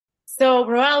So,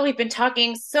 Roel, we've been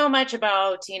talking so much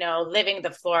about, living the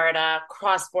Florida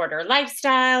cross-border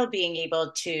lifestyle, being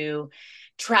able to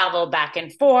travel back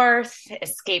and forth,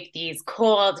 escape these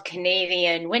cold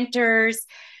Canadian winters.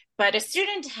 But a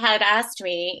student had asked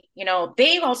me,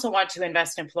 they also want to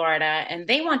invest in Florida and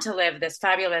they want to live this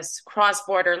fabulous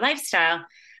cross-border lifestyle.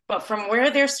 But from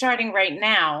where they're starting right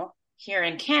now here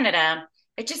in Canada,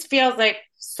 it just feels like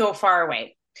so far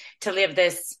away to live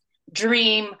this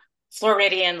dream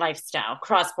Floridian lifestyle,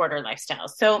 cross-border lifestyle.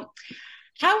 So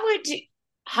how would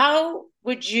how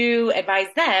would you advise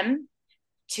them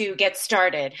to get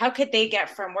started? How could they get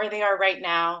from where they are right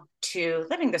now to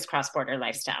living this cross-border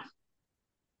lifestyle?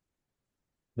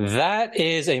 That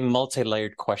is a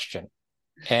multi-layered question,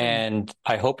 and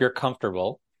I hope you're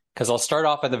comfortable because I'll start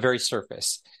off at the very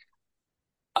surface.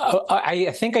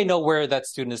 I think I know where that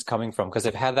student is coming from because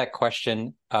I've had that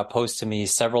question posed to me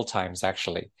several times,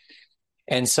 actually.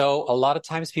 And so a lot of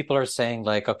times people are saying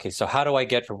like, okay, so how do I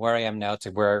get from where I am now to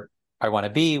where I want to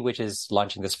be, which is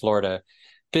launching this Florida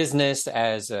business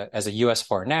as a US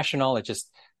foreign national? It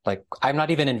just like I'm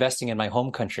not even investing in my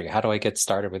home country. How do I get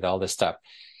started with all this stuff?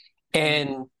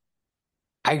 And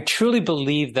I truly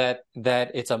believe that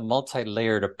it's a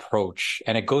multi-layered approach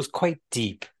and it goes quite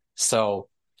deep. So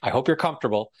I hope you're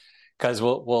comfortable because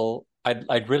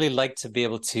I'd really like to be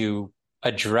able to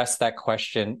address that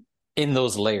question in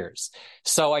those layers.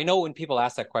 So I know when people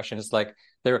ask that question, it's like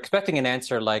they're expecting an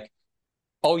answer like,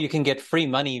 oh, you can get free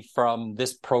money from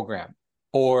this program,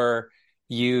 or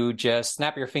you just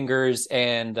snap your fingers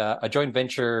and a joint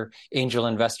venture angel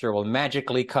investor will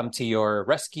magically come to your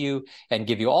rescue and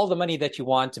give you all the money that you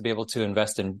want to be able to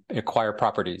invest and acquire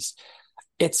properties.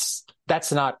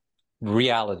 That's not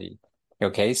reality.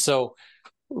 Okay. So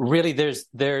really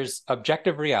there's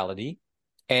objective reality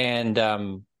and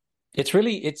it's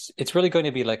really going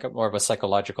to be like more of a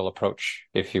psychological approach,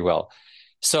 if you will.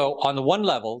 So on the one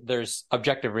level, there's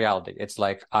objective reality. It's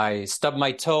like I stub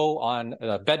my toe on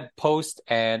a bedpost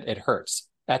and it hurts.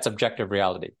 That's objective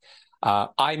reality.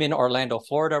 I'm in Orlando,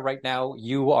 Florida right now.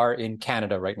 You are in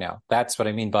Canada right now. That's what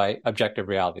I mean by objective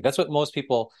reality. That's what most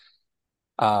people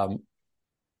um,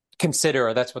 consider,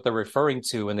 or that's what they're referring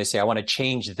to when they say, I want to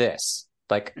change this.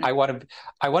 Like I want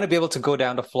to be able to go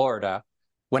down to Florida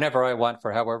whenever I want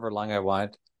for however long I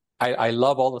want. I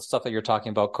love all the stuff that you're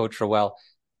talking about, Coach Roel,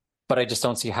 but I just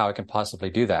don't see how I can possibly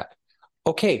do that.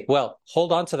 Okay, well,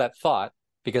 hold on to that thought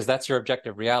because that's your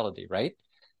objective reality, right?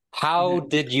 How Mm-hmm.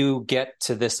 did you get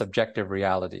to this objective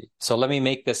reality? So let me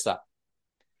make this up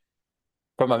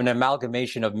from an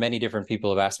amalgamation of many different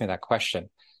people have asked me that question.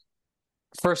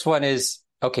 First one is,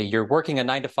 okay, you're working a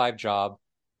 9 to 5 job.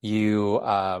 You,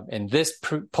 in this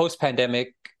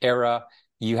post-pandemic era,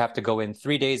 you have to go in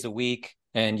 3 days a week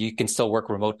and you can still work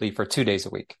remotely for 2 days a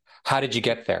week. How did you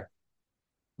get there?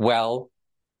 Well,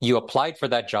 you applied for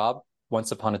that job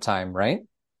once upon a time, right?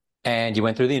 And you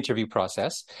went through the interview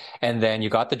process and then you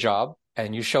got the job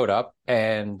and you showed up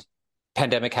and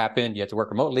pandemic happened. You had to work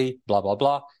remotely, blah, blah,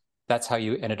 blah. That's how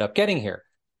you ended up getting here.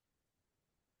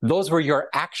 Those were your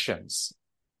actions,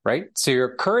 right? So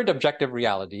your current objective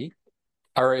reality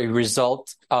are a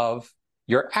result of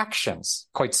your actions,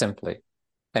 quite simply.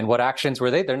 And what actions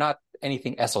were they? They're not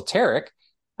anything esoteric.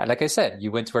 And like I said,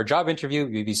 you went to a job interview,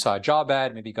 maybe you saw a job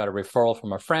ad, maybe you got a referral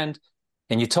from a friend,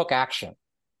 and you took action.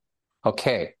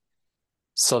 Okay.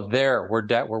 So there,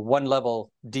 we're one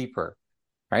level deeper,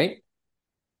 right?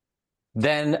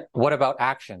 Then what about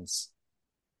actions?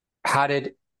 How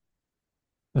did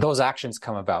those actions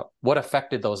come about? What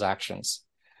affected those actions?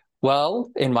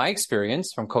 Well, in my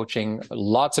experience from coaching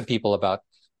lots of people about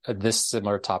this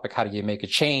similar topic, how do you make a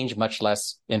change, much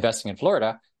less investing in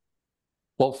Florida?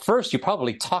 Well, first, you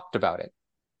probably talked about it.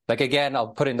 Like, again, I'll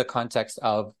put in the context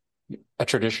of a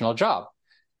traditional job.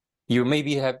 You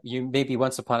maybe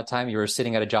once upon a time, you were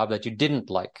sitting at a job that you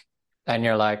didn't like. And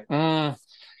you're like, I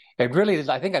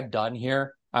think I'm done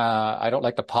here. I don't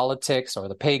like the politics or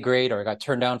the pay grade, or I got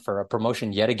turned down for a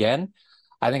promotion yet again.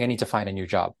 I think I need to find a new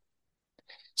job.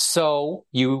 So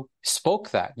you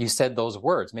spoke that, you said those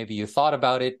words. Maybe you thought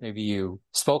about it, maybe you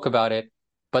spoke about it,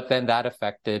 but then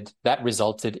that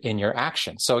resulted in your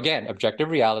action. So again, objective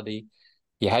reality,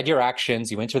 you had your actions,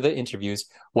 you went through the interviews.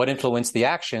 What influenced the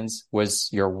actions was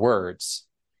your words.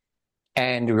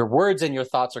 And your words and your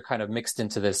thoughts are kind of mixed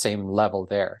into the same level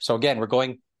there. So again, we're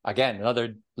going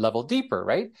another level deeper,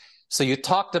 right? So you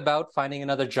talked about finding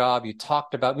another job. You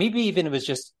talked about maybe even it was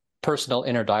just personal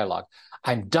inner dialogue.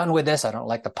 I'm done with this. I don't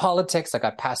like the politics. I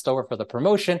got passed over for the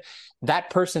promotion. That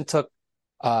person took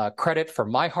credit for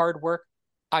my hard work.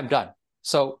 I'm done.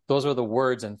 So those are the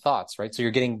words and thoughts, right? So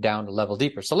you're getting down a level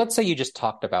deeper. So let's say you just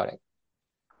talked about it.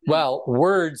 Well,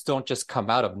 words don't just come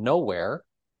out of nowhere.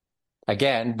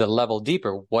 Again, the level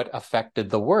deeper, what affected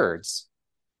the words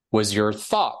was your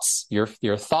thoughts, your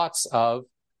thoughts of,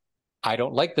 I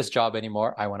don't like this job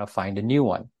anymore. I want to find a new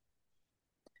one.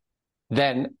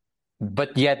 Then,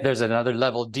 but yet there's another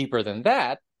level deeper than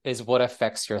that is what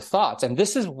affects your thoughts. And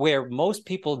this is where most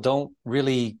people don't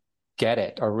really get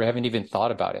it or haven't even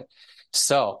thought about it.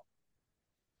 So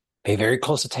pay very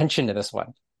close attention to this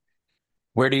one.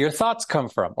 Where do your thoughts come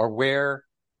from? Or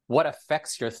what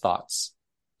affects your thoughts?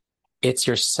 It's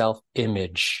your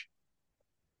self-image.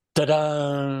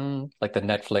 Ta-da! Like the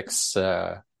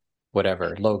Netflix,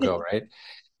 whatever logo, right?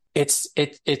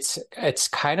 It's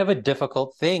kind of a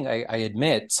difficult thing, I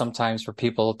admit, sometimes for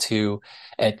people to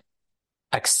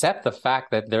accept the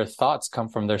fact that their thoughts come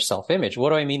from their self-image. What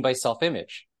do I mean by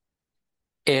self-image?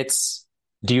 It's,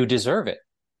 do you deserve it?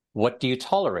 What do you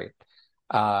tolerate?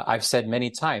 I've said many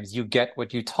times, you get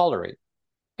what you tolerate.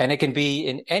 And it can be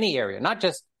in any area, not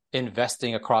just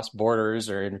investing across borders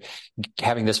or in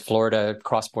having this Florida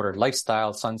cross-border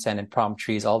lifestyle, sun, sand, and palm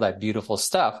trees, all that beautiful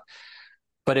stuff.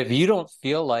 But if you don't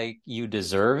feel like you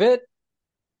deserve it,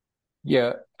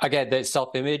 yeah, again, the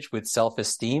self-image with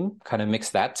self-esteem, kind of mix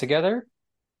that together,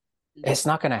 it's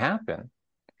not going to happen.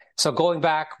 So going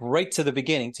back right to the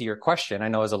beginning to your question, I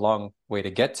know is a long way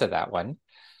to get to that one,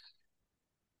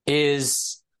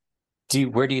 is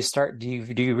where do you start? Do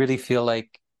you really feel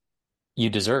like you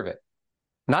deserve it?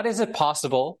 Not is it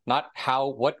possible, not how,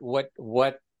 what,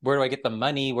 where do I get the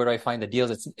money? Where do I find the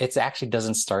deals? It actually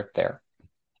doesn't start there.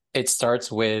 It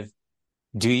starts with,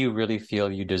 do you really feel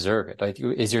you deserve it? Like,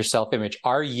 is your self-image,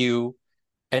 are you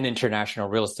an international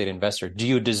real estate investor? Do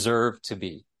you deserve to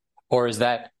be? Or is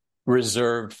that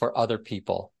reserved for other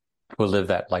people who live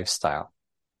that lifestyle?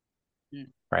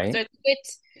 Right? So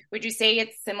would you say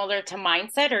it's similar to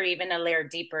mindset or even a layer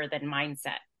deeper than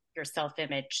mindset, your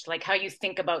self-image, like how you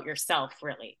think about yourself,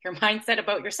 really, your mindset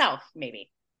about yourself, maybe?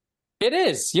 It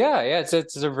is. Yeah.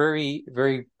 It's a very,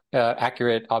 very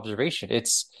accurate observation.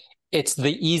 It's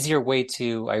the easier way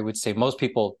to, I would say, most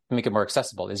people make it more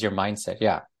accessible is your mindset.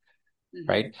 Yeah. Mm-hmm.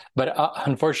 Right. But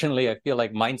unfortunately, I feel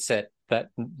like mindset,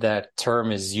 that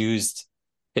term is used,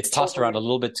 it's tossed around a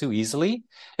little bit too easily,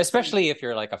 especially if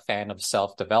you're like a fan of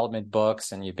self-development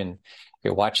books and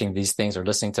you're watching these things or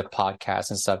listening to podcasts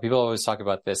and stuff. People always talk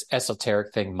about this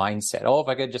esoteric thing, mindset. Oh, if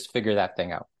I could just figure that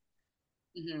thing out.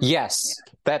 Mm-hmm. Yes,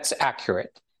 yeah. That's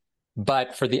accurate.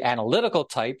 But for the analytical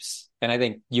types, and I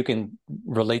think you can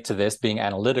relate to this being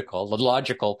analytical, the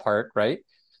logical part, right?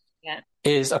 Yeah.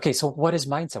 Is, okay, so what is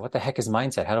mindset? What the heck is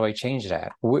mindset? How do I change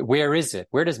that? Where is it?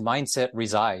 Where does mindset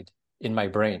reside in my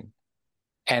brain?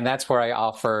 And that's where I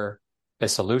offer a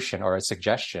solution or a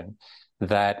suggestion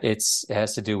that it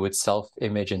has to do with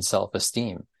self-image and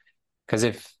self-esteem. Because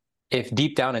if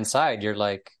deep down inside, you're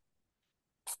like,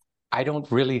 I don't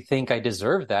really think I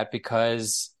deserve that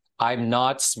because I'm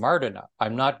not smart enough.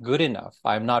 I'm not good enough.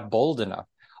 I'm not bold enough.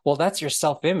 Well, that's your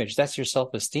self-image. That's your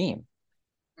self-esteem,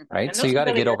 right? So you got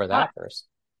to get over that first.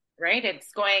 Right?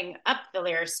 It's going up the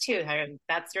layers too.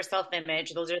 That's your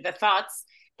self-image. Those are the thoughts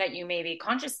that you may be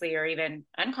consciously or even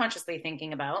unconsciously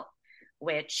thinking about,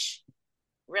 which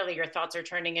really your thoughts are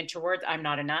turning into words. I'm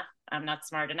not enough. I'm not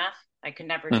smart enough. I could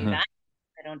never do that.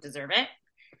 I don't deserve it.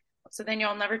 So then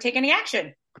you'll never take any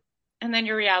action. And then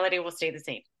your reality will stay the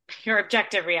same. Your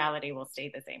objective reality will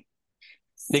stay the same.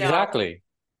 So, exactly.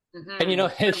 Mm-hmm. And you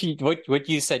know, what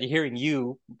you said, hearing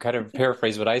you kind of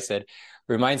paraphrase what I said,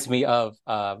 reminds me of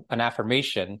an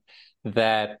affirmation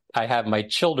that I have my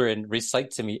children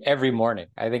recite to me every morning.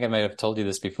 I think I might have told you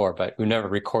this before, but we never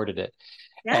recorded it.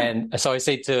 Yeah. And so I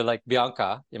say to like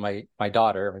Bianca, my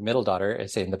daughter, my middle daughter, I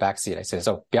say in the backseat, I say,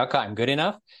 so Bianca, I'm good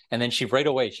enough. And then she right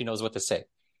away, she knows what to say.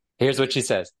 Here's what she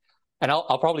says. And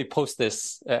I'll probably post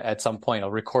this at some point.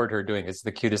 I'll record her doing it. It's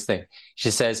the cutest thing.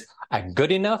 She says, I'm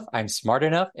good enough, I'm smart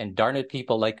enough, and darn it,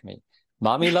 people like me.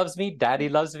 Mommy loves me, daddy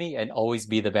loves me, and always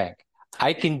be the bank.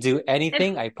 I can do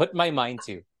anything I put my mind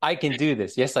to. I can do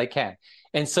this. Yes, I can.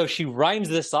 And so she rhymes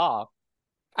this off.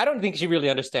 I don't think she really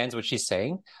understands what she's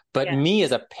saying, but me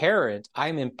as a parent,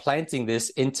 I'm implanting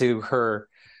this into her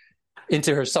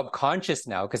subconscious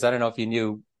now, because I don't know if you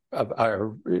knew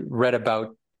or read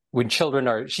about when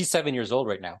children she's 7 years old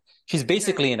right now. She's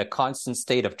basically in a constant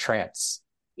state of trance.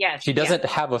 Yes. She doesn't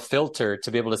have a filter to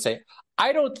be able to say,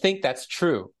 I don't think that's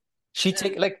true. She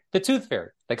take like the tooth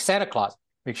fairy, like Santa Claus,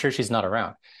 make sure she's not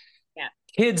around. Yeah.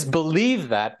 Kids believe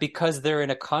that because they're in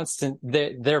a constant,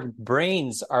 their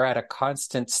brains are in a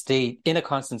constant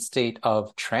state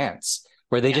of trance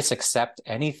where they just accept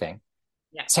anything.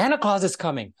 Yeah. Santa Claus is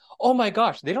coming. Oh my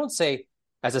gosh. They don't say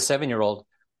as a 7-year-old,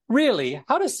 really,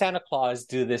 how does Santa Claus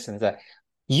do this and that?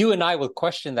 you and I will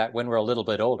question that when we're a little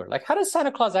bit older. Like, how does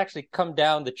Santa Claus actually come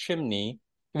down the chimney?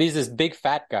 He's this big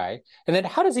fat guy. And then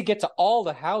how does he get to all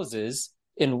the houses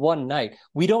in one night?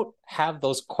 We don't have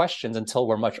those questions until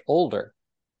we're much older.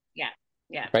 Yeah.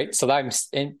 Yeah. Right. So I'm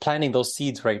planting those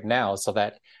seeds right now so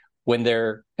that when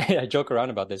they're, I joke around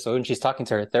about this. So when she's talking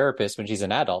to her therapist, when she's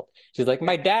an adult, she's like,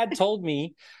 my dad told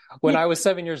me when I was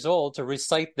 7 years old to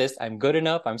recite this. I'm good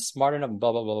enough. I'm smart enough,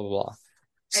 blah, blah, blah, blah, blah.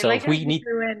 So I like we need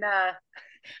to, and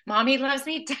mommy loves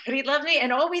me, daddy loves me,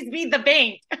 and always be the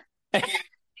bank.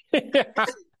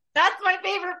 That's my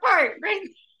favorite part, right?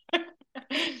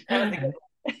 That was a good one.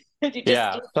 You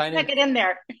just stick it in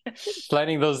there.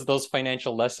 Planning those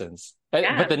financial lessons.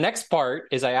 Yeah. But the next part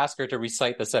is I ask her to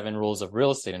recite the 7 rules of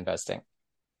real estate investing,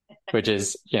 which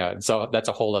is, so that's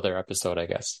a whole other episode, I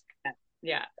guess.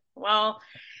 Yeah. Well,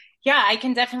 yeah, I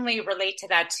can definitely relate to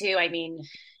that too. I mean,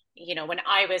 when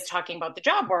I was talking about the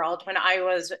job world, when I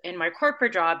was in my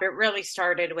corporate job, it really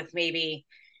started with maybe,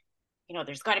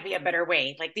 there's got to be a better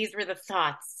way. Like, these were the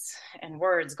thoughts and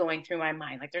words going through my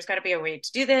mind. Like, there's got to be a way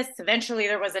to do this. Eventually,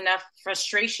 there was enough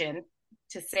frustration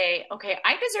to say, okay,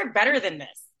 I deserve better than this.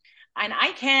 And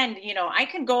I can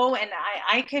go and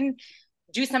I can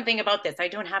do something about this. I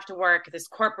don't have to work this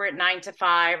corporate 9 to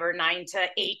 5 or 9 to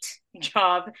 8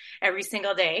 job every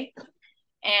single day.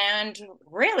 And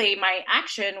really, my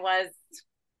action was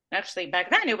actually,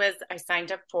 back then, I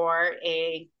signed up for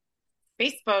a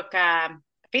Facebook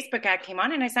ad came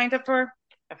on, and I signed up for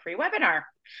a free webinar,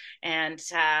 and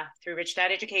through Rich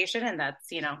Dad Education, and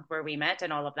that's where we met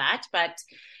and all of that. But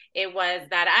it was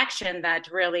that action that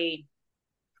really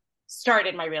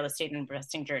started my real estate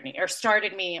investing journey, or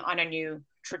started me on a new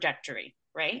trajectory,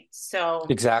 right? So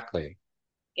exactly,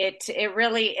 it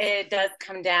really does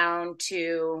come down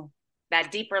to that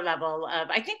deeper level of,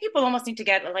 I think people almost need to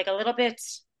get like a little bit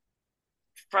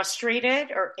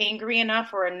frustrated or angry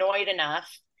enough or annoyed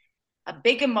enough, a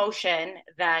big emotion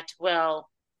that will,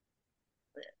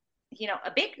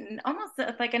 a big, almost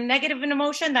like a negative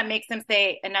emotion that makes them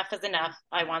say, enough is enough.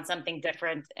 I want something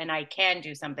different, and I can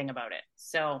do something about it.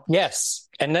 So yes.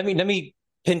 And let me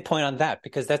pinpoint on that,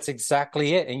 because that's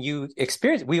exactly it. And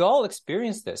we all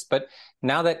experience this, but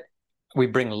now that we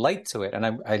bring light to it. And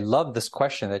I love this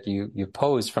question that you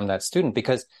posed from that student,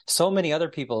 because so many other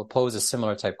people pose a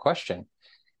similar type question.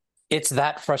 It's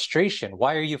that frustration.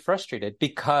 Why are you frustrated?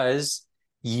 Because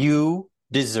you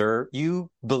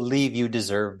believe you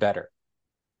deserve better.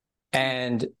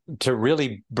 And to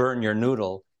really burn your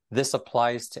noodle, this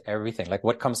applies to everything. Like,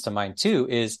 what comes to mind too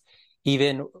is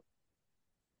even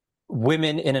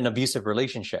women in an abusive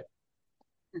relationship.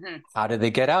 Mm-hmm. How do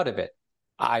they get out of it?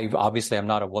 I'm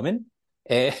not a woman.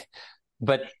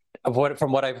 But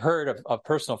from what I've heard of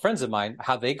personal friends of mine,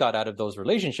 how they got out of those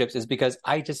relationships is because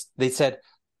they said,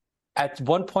 at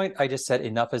one point, I just said,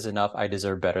 enough is enough. I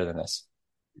deserve better than this.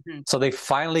 Mm-hmm. So they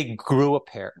finally grew a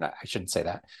pair. No, I shouldn't say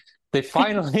that. They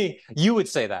finally, you would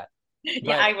say that.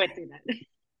 Yeah, I would say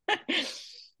that.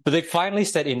 But they finally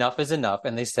said, enough is enough.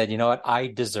 And they said, you know what? I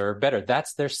deserve better.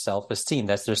 That's their self-esteem.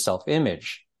 That's their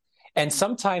self-image. And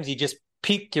sometimes you just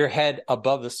peek your head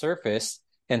above the surface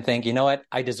and think, you know what,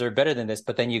 I deserve better than this.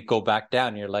 But then you go back down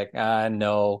and you're like,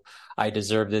 no, I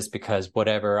deserve this because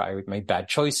whatever, I made bad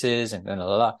choices and blah, blah,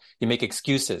 blah. You make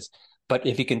excuses. But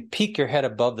if you can peek your head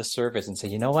above the surface and say,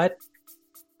 you know what,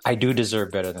 I do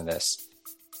deserve better than this.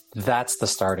 That's the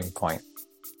starting point.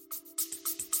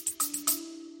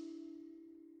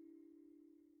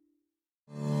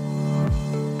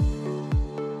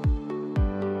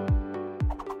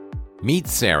 Meet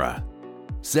Sarah.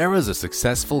 Sarah's a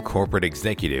successful corporate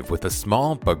executive with a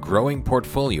small but growing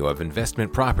portfolio of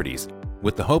investment properties,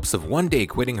 with the hopes of one day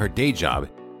quitting her day job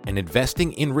and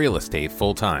investing in real estate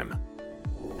full-time.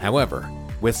 However,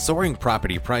 with soaring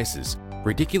property prices,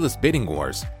 ridiculous bidding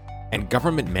wars, and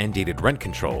government-mandated rent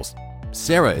controls,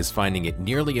 Sarah is finding it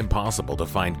nearly impossible to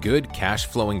find good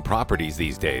cash-flowing properties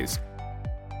these days.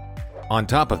 On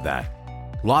top of that,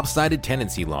 lopsided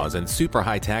tenancy laws and super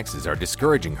high taxes are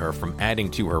discouraging her from adding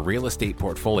to her real estate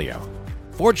portfolio.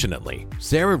 Fortunately,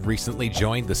 Sarah recently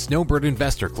joined the Snowbird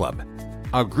Investor Club,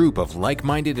 a group of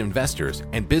like-minded investors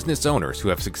and business owners who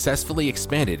have successfully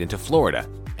expanded into Florida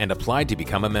and applied to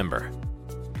become a member.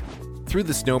 Through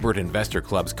the Snowbird Investor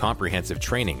Club's comprehensive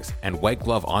trainings and white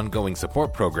glove ongoing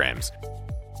support programs,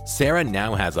 Sarah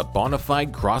now has a bona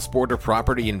fide cross-border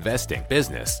property investing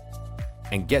business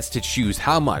and gets to choose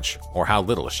how much or how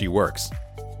little she works.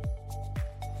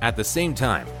 At the same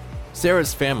time,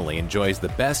 Sarah's family enjoys the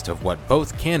best of what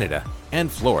both Canada and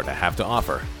Florida have to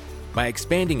offer. By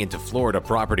expanding into Florida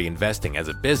property investing as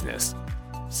a business,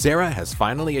 Sarah has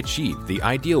finally achieved the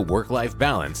ideal work-life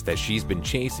balance that she's been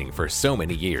chasing for so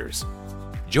many years.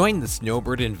 Join the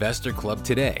Snowbird Investor Club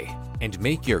today and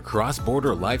make your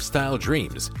cross-border lifestyle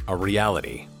dreams a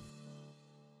reality.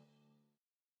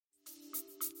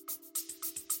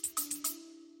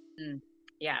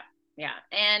 Yeah. Yeah.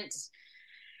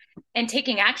 And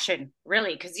taking action,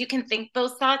 really, because you can think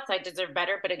those thoughts, I deserve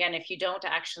better. But again, if you don't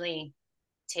actually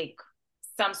take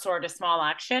some sort of small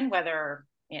action, whether,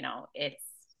 it's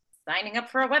signing up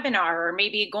for a webinar or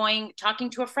maybe talking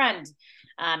to a friend,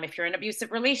 if you're in an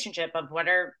abusive relationship, of what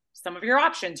are some of your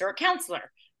options, or a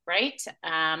counselor, right?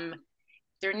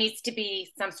 There needs to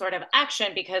be some sort of action,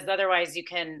 because otherwise you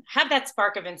can have that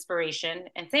spark of inspiration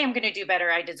and say, I'm going to do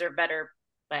better, I deserve better.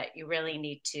 But you really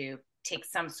need to take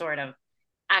some sort of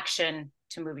action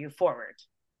to move you forward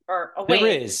or away.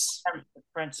 There is.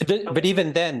 But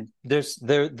even then,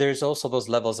 there's also those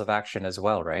levels of action as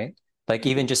well, right? Like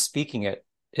even just speaking it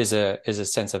is a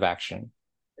sense of action.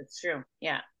 It's true.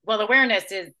 Yeah. Well,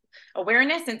 awareness,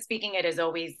 and speaking it is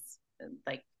always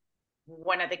like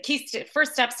one of the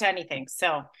first steps to anything.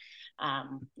 So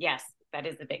yes, that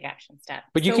is the big action step.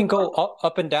 But you can go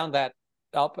up and down that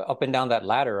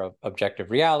ladder of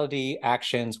objective reality,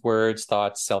 actions, words,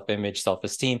 thoughts, self-image,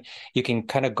 self-esteem. You can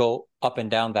kind of go up and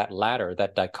down that ladder,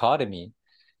 that dichotomy,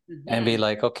 and be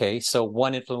like, okay, so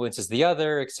one influences the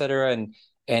other, et cetera.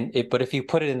 But if you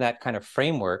put it in that kind of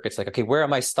framework, it's like, okay, where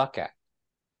am I stuck at?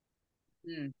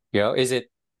 Is it,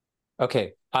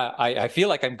 okay, I feel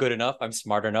like I'm good enough, I'm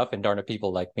smart enough, and darn it,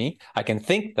 people like me. I can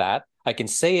think that, I can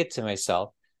say it to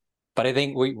myself. But I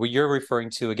think what you're referring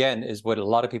to, again, is what a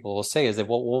lot of people will say is that,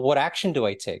 well, what action do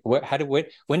I take?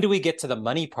 When do we get to the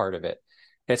money part of it?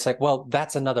 It's like, well,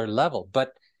 that's another level.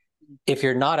 But if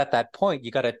you're not at that point,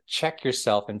 you got to check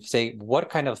yourself and say, what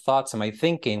kind of thoughts am I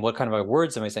thinking? What kind of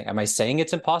words am I saying? Am I saying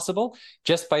it's impossible?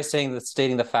 Just by stating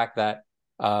the fact that,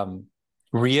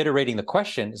 reiterating the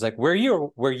question is like, where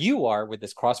you are with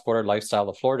this cross-border lifestyle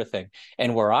of Florida thing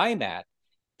and where I'm at,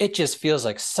 it just feels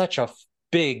like such a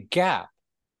big gap.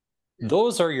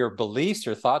 Those are your beliefs,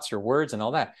 your thoughts, your words, and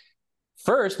all that.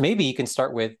 First, maybe you can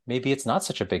start with, maybe it's not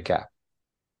such a big gap.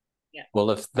 Yeah. Well,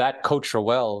 if that Coach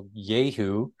Roel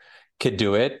Yehu could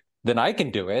do it, then I can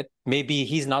do it. Maybe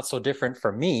he's not so different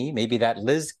from me. Maybe that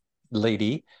Liz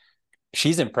lady,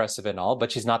 she's impressive and all,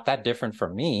 but she's not that different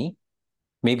from me.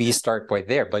 Maybe you start right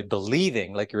there by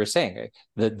believing, like you were saying,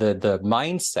 the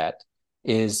mindset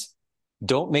is,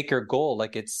 don't make your goal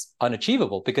like it's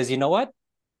unachievable, because you know what?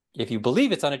 If you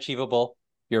believe it's unachievable,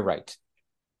 you're right.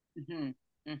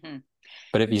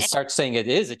 But if you start saying it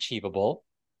is achievable,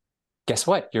 guess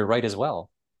what? You're right as well.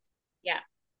 Yeah.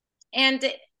 And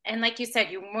like you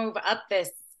said, you move up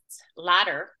this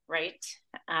ladder, right?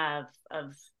 Of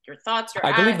your thoughts.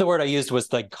 I believe the word I used was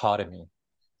dichotomy.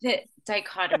 The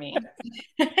dichotomy.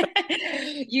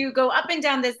 You go up and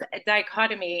down this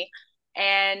dichotomy,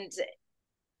 and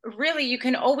really you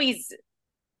can always,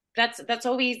 that's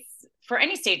always for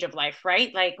any stage of life,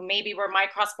 right? Like maybe where my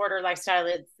cross-border lifestyle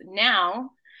is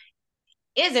now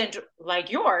isn't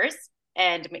like yours,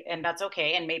 and that's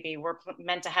okay. And maybe we're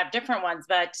meant to have different ones,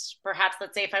 but perhaps,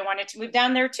 let's say if I wanted to move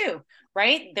down there too,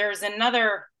 right? There's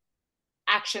another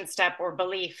action step or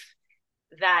belief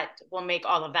that will make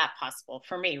all of that possible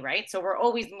for me, right? So we're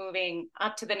always moving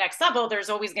up to the next level. There's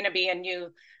always going to be a new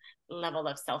level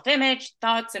of self-image,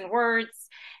 thoughts and words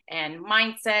and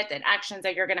mindset and actions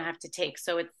that you're going to have to take.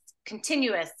 So it's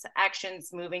continuous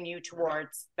actions moving you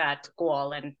towards that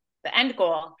goal. And the end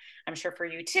goal, I'm sure for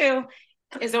you too,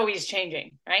 is always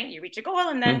changing, right? You reach a goal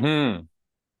and then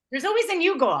there's always a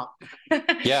new goal.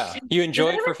 Yeah. You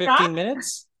enjoy it for 15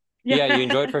 minutes? Yeah, you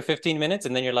enjoy it for 15 minutes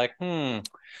and then you're like,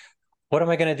 what am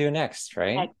I going to do next,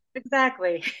 right?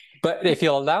 Exactly. But if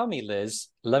you'll allow me, Liz,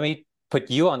 let me put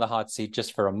you on the hot seat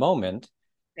just for a moment.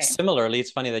 Okay. Similarly,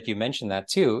 it's funny that you mentioned that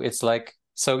too. It's like,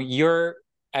 so you're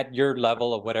at your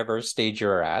level of whatever stage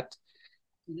you're at.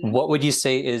 What would you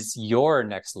say is your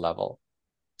next level?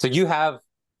 So you have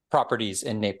properties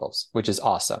in Naples, which is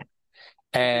awesome.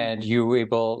 And you were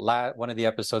able, one of the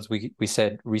episodes we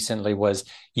said recently was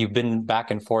you've been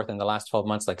back and forth in the last 12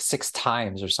 months, like 6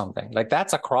 times or something. Like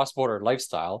that's a cross-border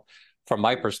lifestyle from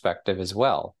my perspective as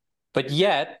well. But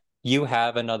yet you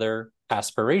have another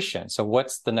aspiration. So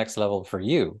what's the next level for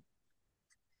you?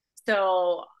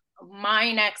 So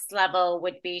my next level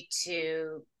would be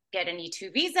to get an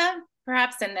E2 visa,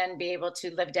 perhaps, and then be able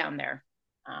to live down there.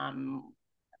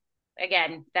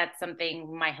 Again, that's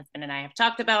something my husband and I have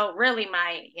talked about. Really,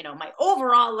 my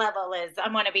overall level is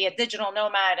I want to be a digital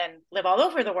nomad and live all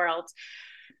over the world.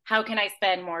 How can I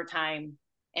spend more time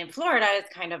in Florida is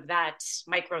kind of that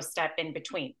micro step in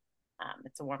between.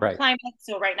 It's a warmer Right. climate.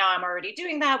 So right now I'm already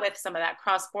doing that with some of that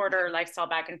cross-border lifestyle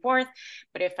back and forth.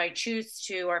 But if I choose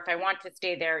to, or if I want to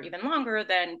stay there even longer,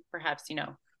 then perhaps,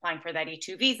 applying for that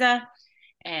E2 visa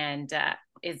and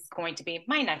is going to be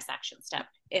my next action step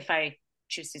if I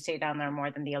choose to stay down there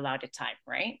more than the allotted time,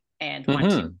 right? And want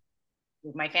to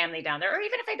move my family down there, or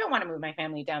even if I don't want to move my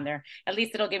family down there, at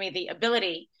least it'll give me the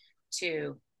ability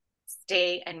to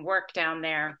stay and work down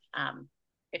there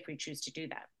if we choose to do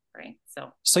that, right?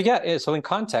 So yeah, so in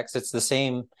context, it's the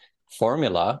same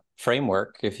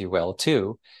framework, if you will,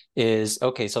 too, is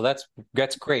okay, so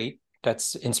that's great,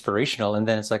 that's inspirational. And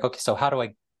then it's like, okay, so how do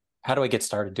I get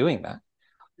started doing that?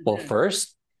 Well,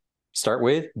 first, start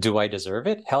with, do I deserve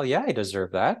it? Hell yeah, I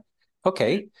deserve that.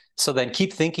 Okay. So then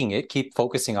keep thinking it, keep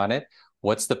focusing on it.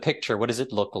 What's the picture? What does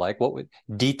it look like? What would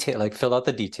detail, like fill out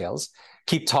the details,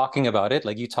 keep talking about it.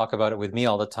 Like you talk about it with me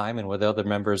all the time and with other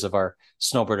members of our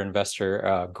Snowbird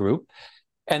Investor group.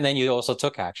 And then you also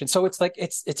took action. So it's like,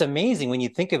 it's amazing when you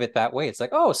think of it that way. It's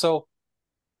like, oh, so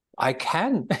I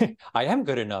am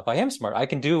good enough. I am smart. I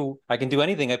can do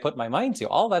anything I put my mind to.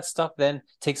 All that stuff then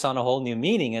takes on a whole new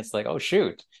meaning. It's like, oh,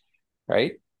 shoot.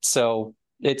 Right. So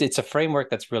it's a framework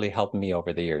that's really helped me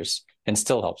over the years and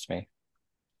still helps me.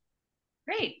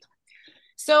 Great.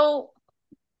 So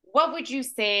what would you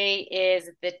say is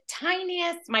the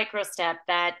tiniest micro step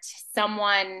that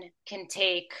someone can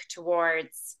take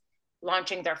towards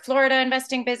launching their Florida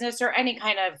investing business, or any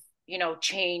kind of,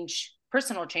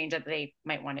 personal change that they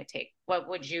might want to take? What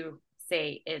would you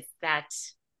say is that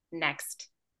next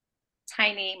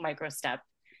tiny micro step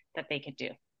that they could do?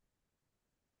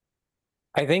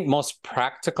 I think most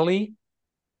practically,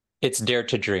 it's dare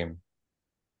to dream.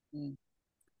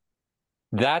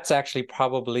 That's actually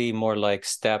probably more like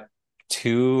step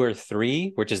 2 or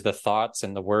 3, which is the thoughts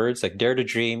and the words, like dare to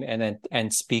dream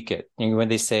and speak it. When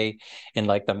they say in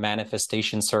like the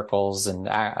manifestation circles and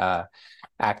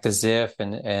act as if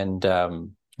and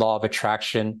law of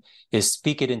attraction is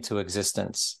speak it into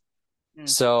existence.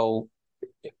 So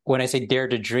when I say dare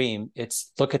to dream,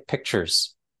 it's look at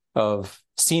pictures of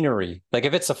scenery. Like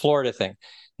if it's a Florida thing,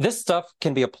 this stuff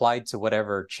can be applied to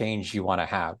whatever change you want to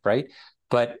have, right?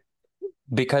 But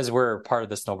because we're part of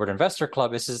the Snowbird Investor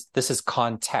Club, this is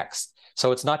context.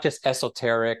 So it's not just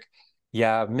esoteric,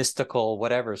 mystical,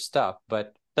 whatever stuff,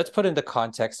 but let's put into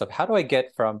context of how do I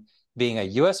get from being a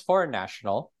U.S. foreign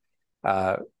national,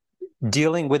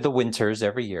 dealing with the winters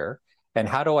every year, and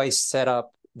how do I set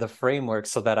up the framework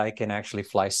so that I can actually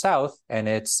fly south and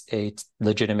it's a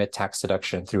legitimate tax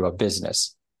deduction through a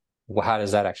business? Well, how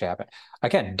does that actually happen?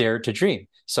 Again, dare to dream.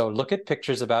 So look at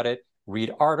pictures about it,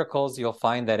 read articles. You'll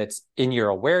find that it's in your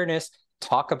awareness.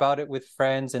 Talk about it with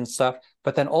friends and stuff.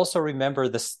 But then also remember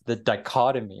the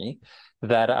dichotomy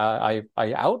that I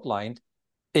outlined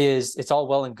is it's all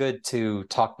well and good to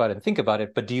talk about it and think about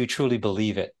it, but do you truly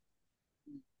believe it?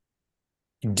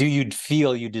 Do you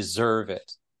feel you deserve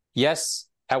it? Yes,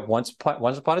 at once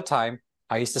upon a time,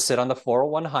 I used to sit on the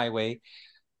 401 highway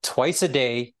twice a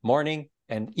day, morning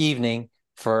and evening,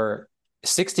 for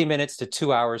 60 minutes to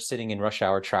 2 hours sitting in rush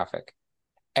hour traffic.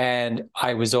 And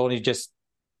I was only just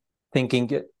thinking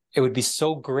it would be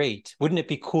so great. Wouldn't it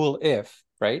be cool if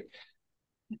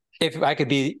I could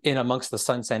be in amongst the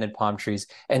sunset and palm trees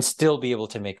and still be able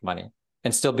to make money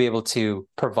and still be able to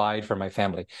provide for my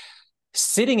family.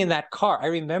 Sitting in that car, I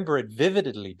remember it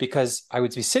vividly because I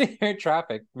would be sitting there in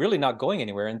traffic, really not going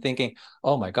anywhere and thinking,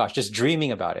 oh my gosh, just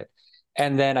dreaming about it.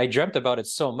 And then I dreamt about it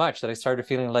so much that I started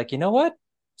feeling like, you know what?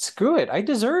 Screw it. I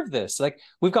deserve this. Like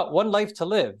we've got one life to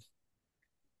live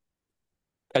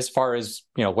as far as,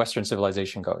 Western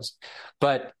civilization goes,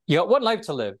 but you got one life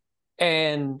to live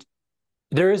and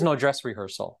there is no dress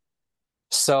rehearsal.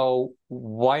 So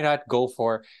why not go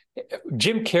for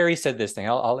Jim Carrey said this thing.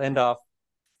 I'll end off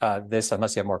this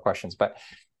unless you have more questions, but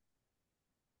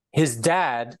his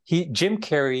dad, Jim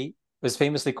Carrey was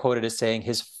famously quoted as saying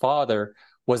his father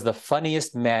was the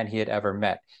funniest man he had ever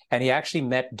met. And he actually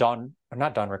met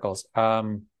not Don Rickles.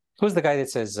 Who's the guy that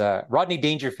says Rodney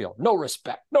Dangerfield? No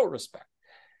respect, no respect.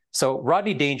 So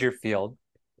Rodney Dangerfield,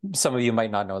 some of you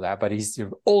might not know that, but he's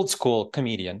an old school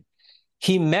comedian.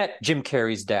 He met Jim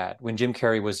Carrey's dad when Jim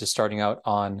Carrey was just starting out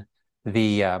on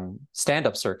the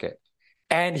stand-up circuit.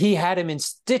 And he had him in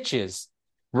stitches.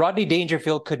 Rodney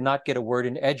Dangerfield could not get a word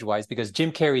in edgewise because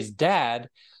Jim Carrey's dad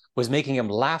was making him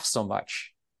laugh so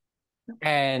much.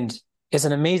 And it's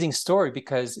an amazing story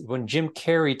because when Jim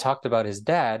Carrey talked about his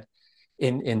dad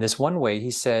in this one way,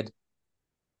 he said,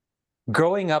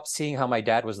 growing up, seeing how my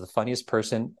dad was the funniest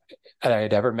person I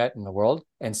had ever met in the world,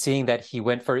 and seeing that he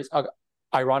went for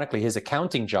ironically, his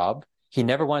accounting job. He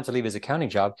never wanted to leave his accounting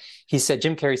job.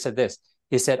 Jim Carrey said this.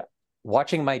 He said,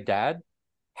 watching my dad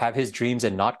have his dreams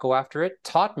and not go after it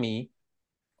taught me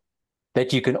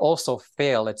that you can also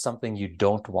fail at something you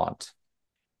don't want.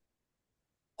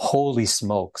 Holy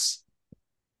smokes.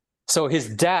 So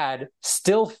his dad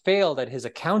still failed at his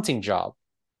accounting job,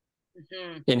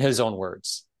 in his own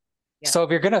words. Yeah. So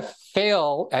if you're going to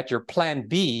fail at your plan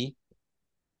B,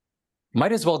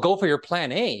 might as well go for your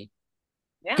plan A,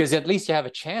 because at least you have a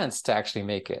chance to actually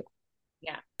make it.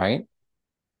 Yeah. Right?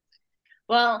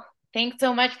 Well, thanks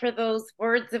so much for those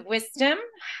words of wisdom.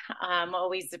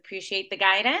 Always appreciate the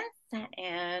guidance.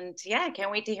 And yeah, I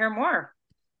can't wait to hear more.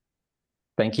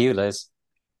 Thank you, Liz.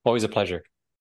 Always a pleasure.